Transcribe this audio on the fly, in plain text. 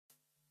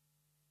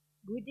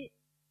Good,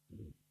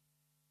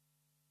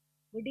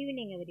 good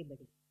evening,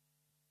 everybody.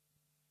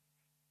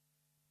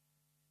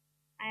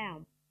 I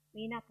am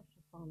Meena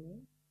Krishnaswamy,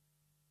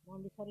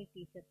 Montessori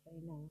teacher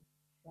trainer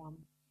from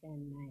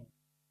Chennai.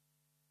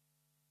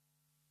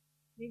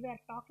 We were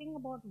talking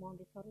about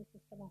Montessori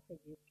system of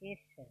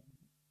education.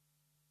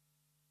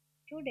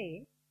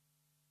 Today,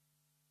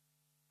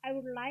 I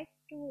would like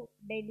to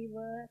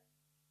deliver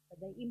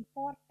the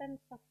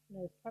importance of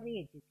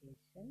nursery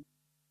education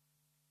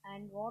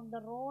and what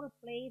the role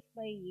plays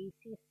by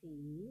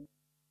ECCE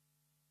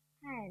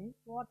and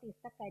what is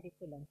the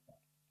curriculum for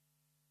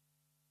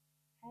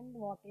and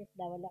what is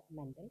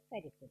developmental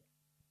curriculum.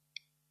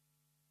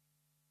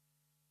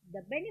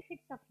 The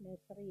benefits of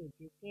nursery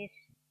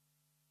education.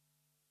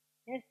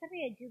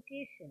 Nursery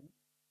education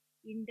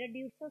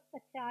introduces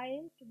the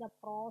child to the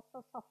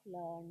process of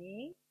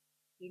learning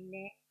in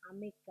an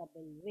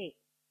amicable way.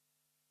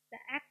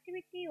 The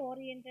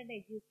activity-oriented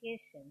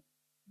education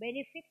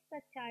benefits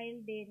the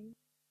child in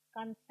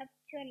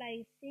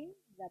conceptualizing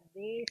the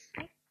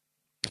basic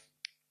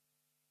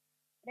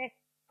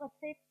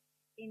requisites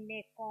in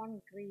a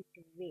concrete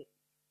way.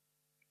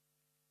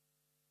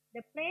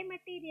 The play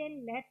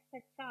material lets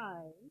the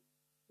child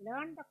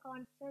learn the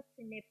concepts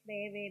in a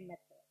playway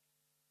method.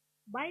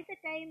 By the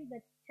time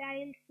the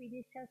child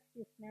finishes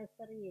his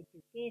nursery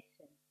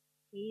education,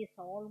 he is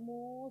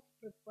almost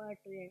prepared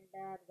to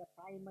enter the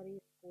primary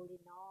school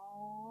in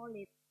all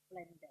its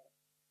splendor.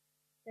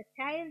 The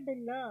child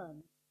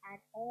learns an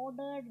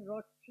ordered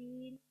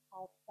routine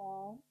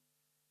from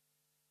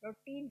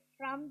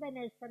the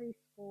nursery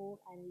school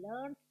and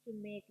learns to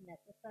make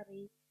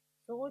necessary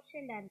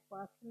social and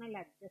personal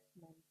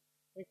adjustments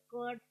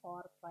required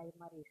for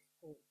primary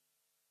school.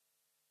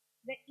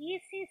 The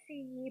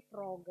ECCE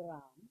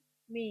program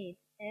means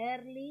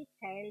Early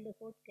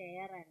Childhood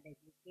Care and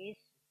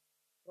Education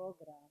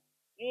program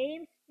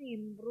aims to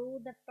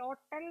improve the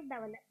total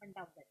development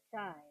of the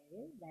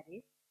child, that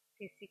is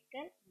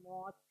physical,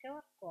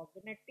 motor,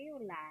 cognitive,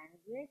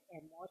 language,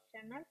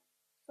 emotional,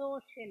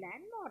 social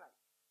and moral.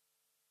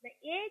 The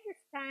age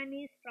span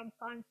is from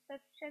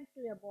conception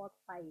to about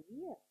 5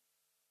 years.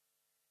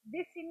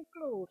 This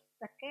includes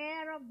the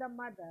care of the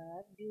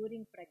mother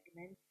during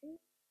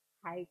pregnancy,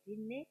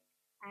 hygienic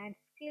and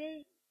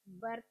skilled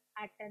birth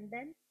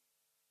attendance,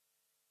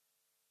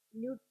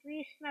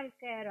 nutritional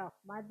care of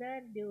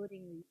mother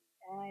during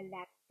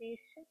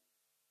lactation,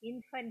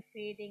 infant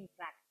feeding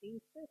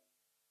practices,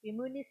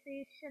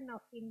 immunization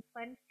of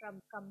infants from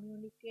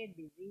communicable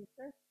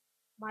diseases,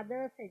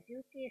 mother's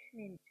education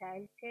in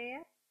child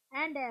care,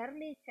 and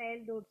early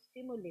childhood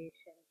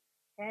stimulation,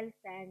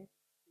 health and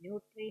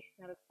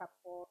nutritional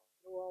support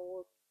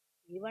throughout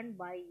given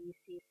by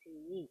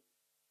ECCE.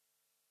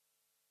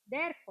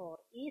 Therefore,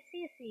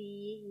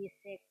 ECCE is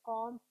a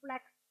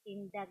complex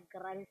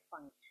integral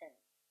function.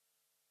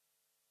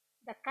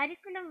 The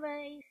curriculum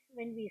wise,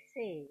 when we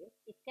say,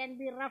 it can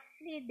be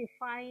roughly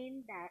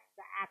defined as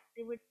the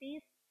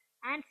activities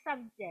and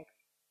subjects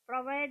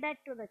provided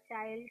to the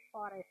child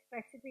for a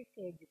specific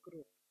age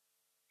group.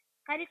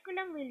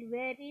 Curriculum will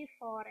vary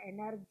for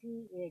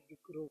energy age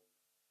group.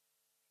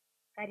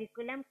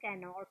 Curriculum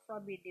can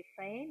also be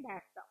defined as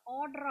the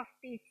order of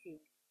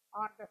teaching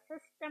or the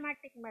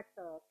systematic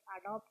methods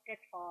adopted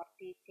for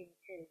teaching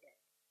children.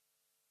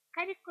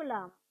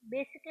 Curriculum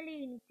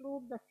basically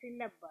include the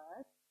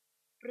syllabus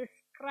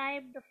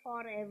prescribed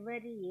for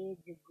every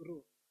age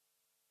group.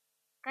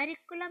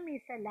 Curriculum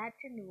is a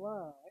Latin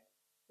word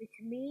which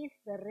means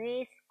the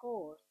race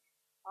course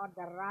or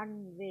the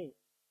runway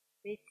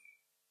which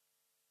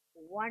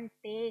one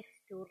takes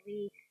to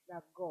reach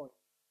the goal.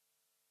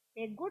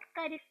 A good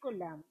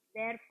curriculum,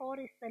 therefore,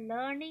 is the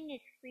learning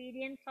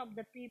experience of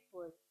the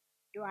people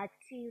to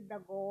achieve the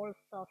goals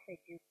of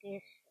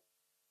education.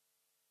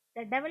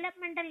 The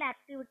developmental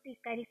activity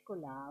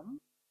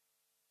curriculum,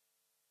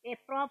 a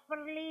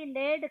properly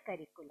laid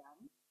curriculum,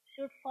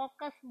 should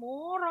focus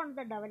more on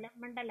the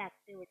developmental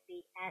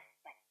activity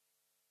aspect.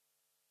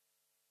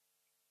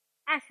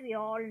 As we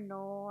all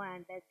know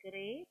and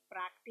agree,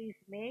 practice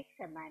makes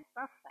a man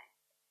perfect.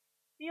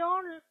 We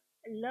all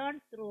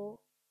learn through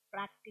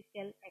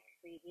practical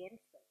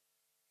experiences.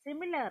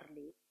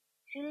 Similarly,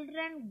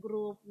 children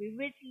grow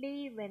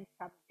vividly when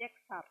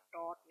subjects are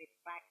taught with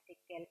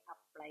practical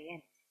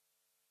appliance.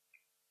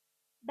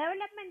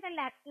 Developmental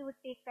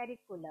activity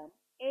curriculum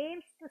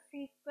aims to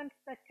sequence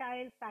the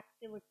child's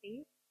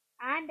activities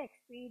and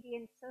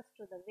experiences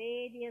to the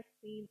various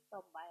fields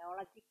of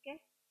biological,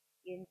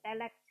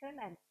 intellectual,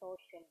 and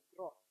social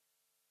growth.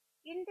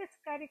 In this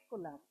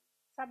curriculum,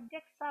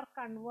 subjects are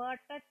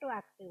converted to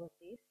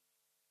activities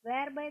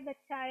whereby the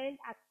child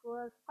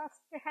acquires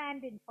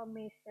first-hand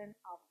information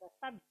of the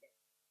subject.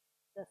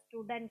 The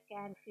student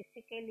can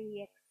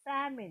physically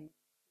examine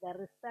the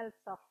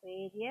results of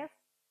various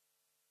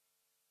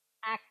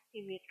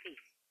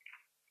activities.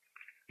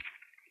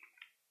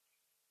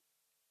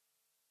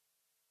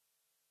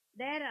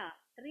 There are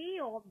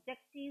 3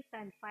 objectives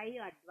and 5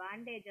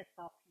 advantages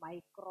of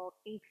micro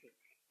teaching.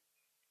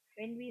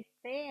 When we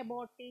say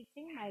about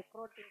teaching,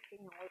 micro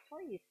teaching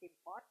also is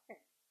important.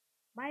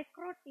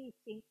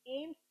 Micro-teaching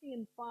aims to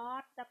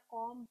impart the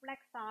complex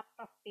art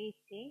of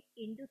teaching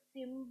into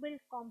simple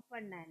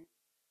components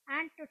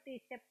and to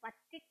teach a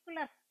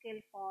particular skill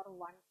for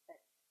one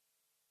set.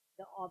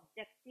 The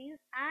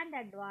objectives and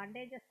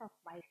advantages of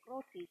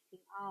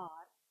micro-teaching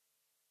are: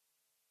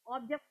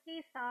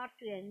 objectives are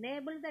to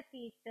enable the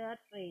teacher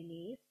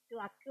trainees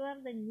to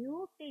acquire the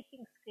new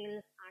teaching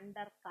skills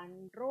under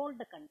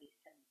controlled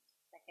conditions.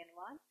 Second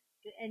one,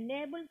 to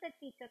enable the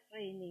teacher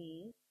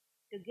trainees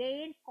to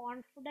gain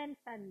confidence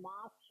and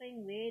mastering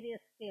various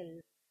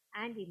skills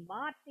and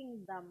imparting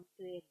them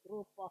to a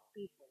group of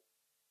people.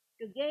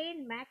 To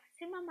gain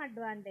maximum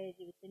advantage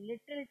with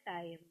little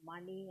time,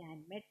 money,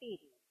 and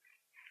material.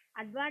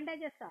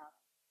 Advantages are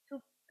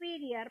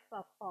superior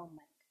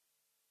performance.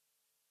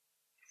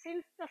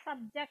 Since the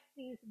subject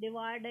is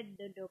divided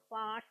into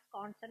parts,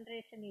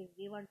 concentration is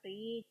given to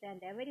each and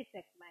every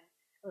segment,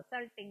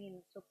 resulting in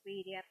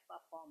superior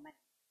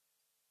performance.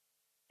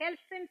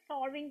 Helps in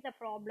solving the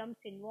problems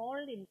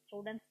involved in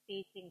students'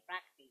 teaching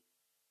practice.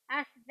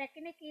 As the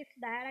technique is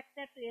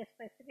directed to a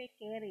specific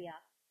area,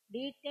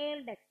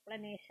 detailed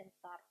explanations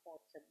are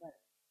possible.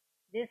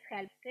 This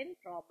helps in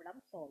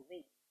problem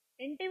solving.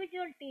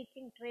 Individual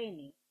teaching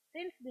training.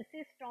 Since this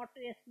is taught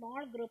to a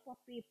small group of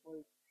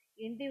people,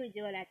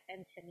 individual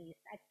attention is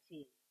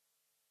achieved.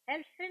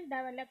 Helps in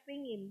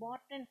developing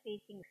important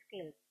teaching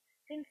skills.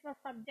 Since the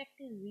subject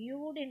is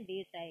viewed in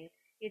detail,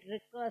 it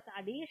requires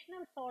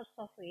additional source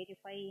of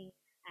verifying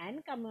and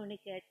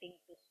communicating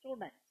to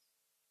students.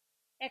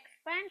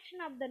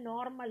 Expansion of the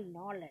normal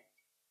knowledge.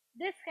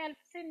 This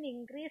helps in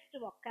increased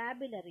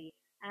vocabulary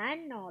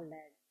and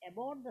knowledge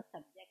about the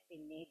subject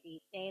in a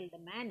detailed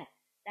manner.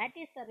 That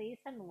is the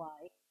reason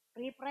why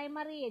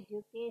pre-primary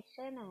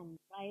education and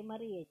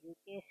primary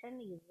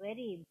education is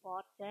very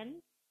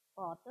important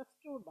for the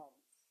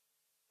students.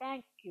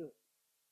 Thank you.